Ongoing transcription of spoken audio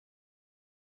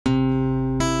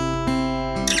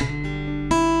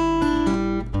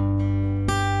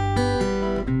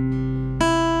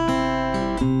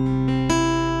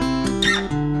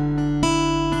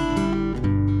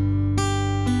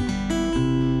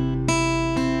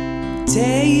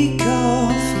Take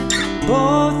off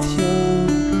both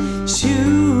your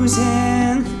shoes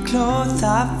and clothes.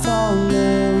 I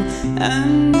follow a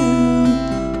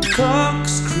new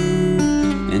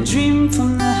corkscrew and dream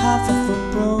from the half of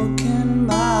a broken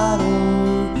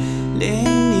bottle.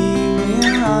 Lately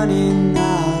we're running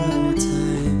out of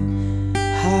time,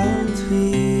 aren't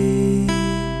we?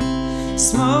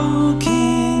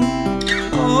 Smoking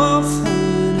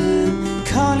often and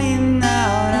calling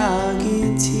out our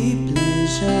guilty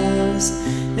pleasures.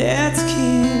 Let's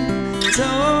keep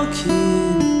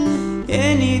talking,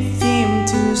 anything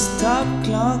to stop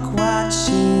clock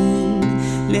watching.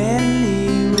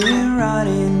 Lately we're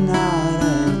running out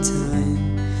of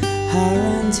time,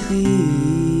 aren't we?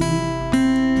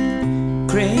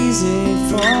 Crazy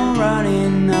for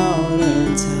running out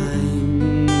of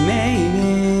time.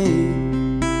 Maybe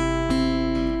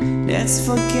let's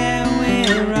forget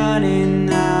we're running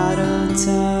out of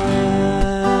time.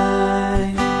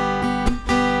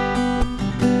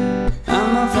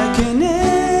 I'm off like an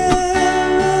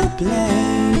aeroplane.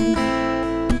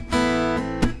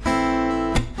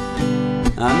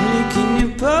 I'm licking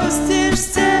your postage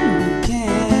stamp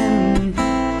again.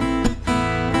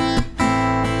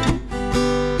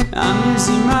 I'm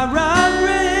using my right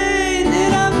brain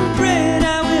and I'm afraid I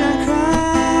will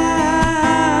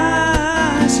crash.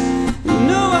 You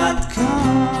know I'd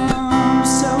come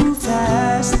so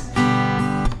fast.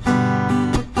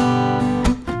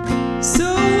 So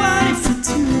what if the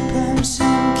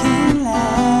two-person can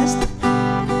last?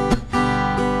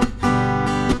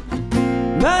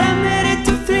 But I made it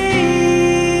to 3.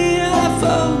 I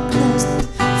focused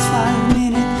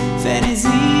 5-minute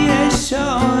fantasy has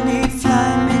surely fly,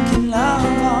 making love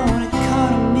on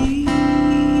economy.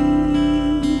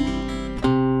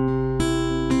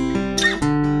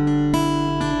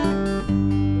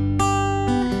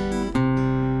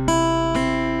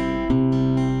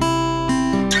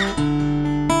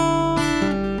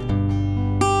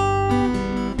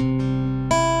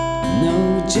 No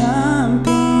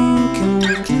jumping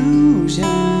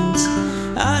conclusions,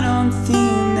 I don't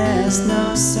think there's no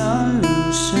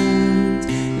solutions.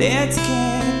 Let's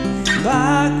get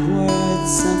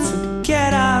backwards and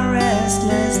forget our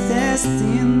restless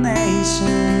destination.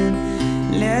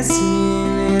 Let's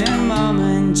live in a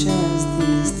moment just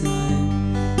this time.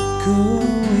 Could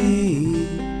we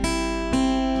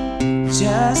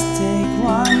just take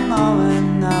one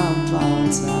moment of our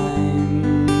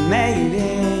time? Maybe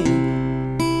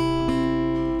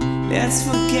let's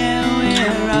forget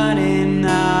we're running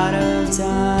out of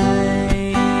time.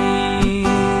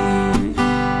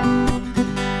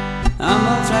 I'm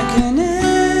off like an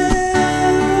aeroplane.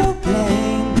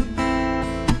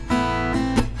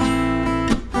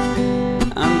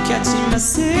 I'm catching my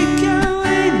second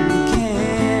wind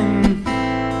again.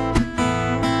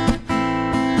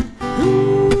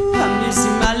 Ooh, I'm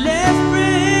using my left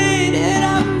brain and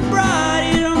I'm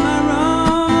riding on my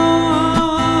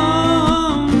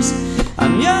wrongs.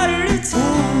 I'm here to tell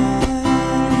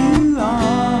you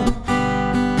all.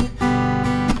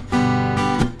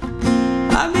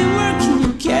 I've been working to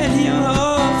get you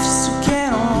off, so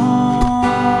get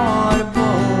on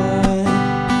board.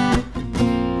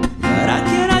 But I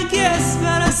cannot guess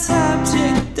by the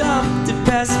subject of the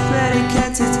best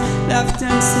predicates. It's left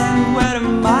unsaid where the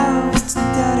miles to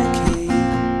dedicate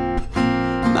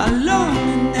my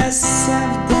loneliness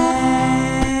evident.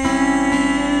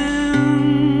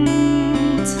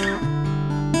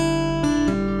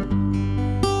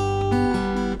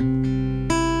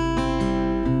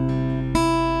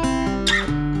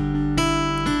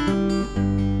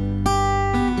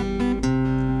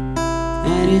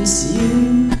 And it's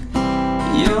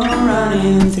you're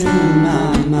running through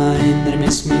my mind that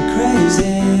makes me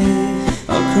crazy,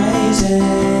 oh crazy.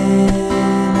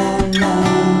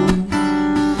 Love,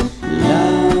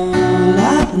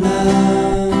 love, love,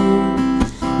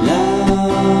 love,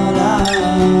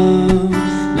 love,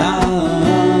 love.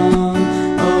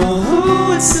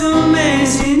 Oh, it's so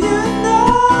amazing, you know.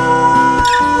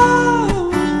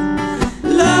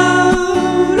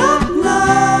 Love, love, love,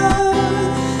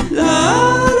 love,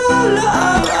 love,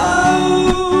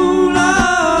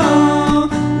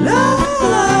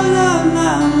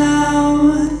 love.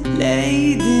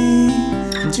 Lady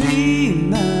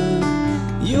dreamer,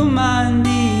 you might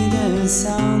need a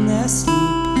sound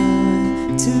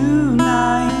sleeper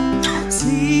tonight.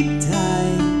 Sleep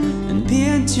tight and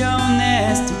build your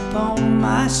nest upon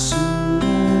my shoulder.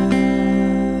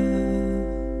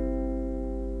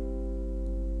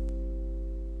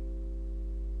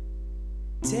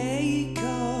 Take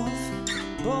off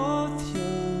both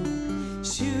your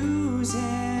shoes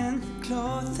and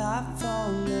clothes. I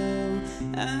follow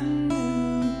a new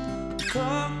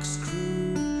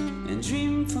corkscrew and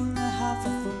dream from the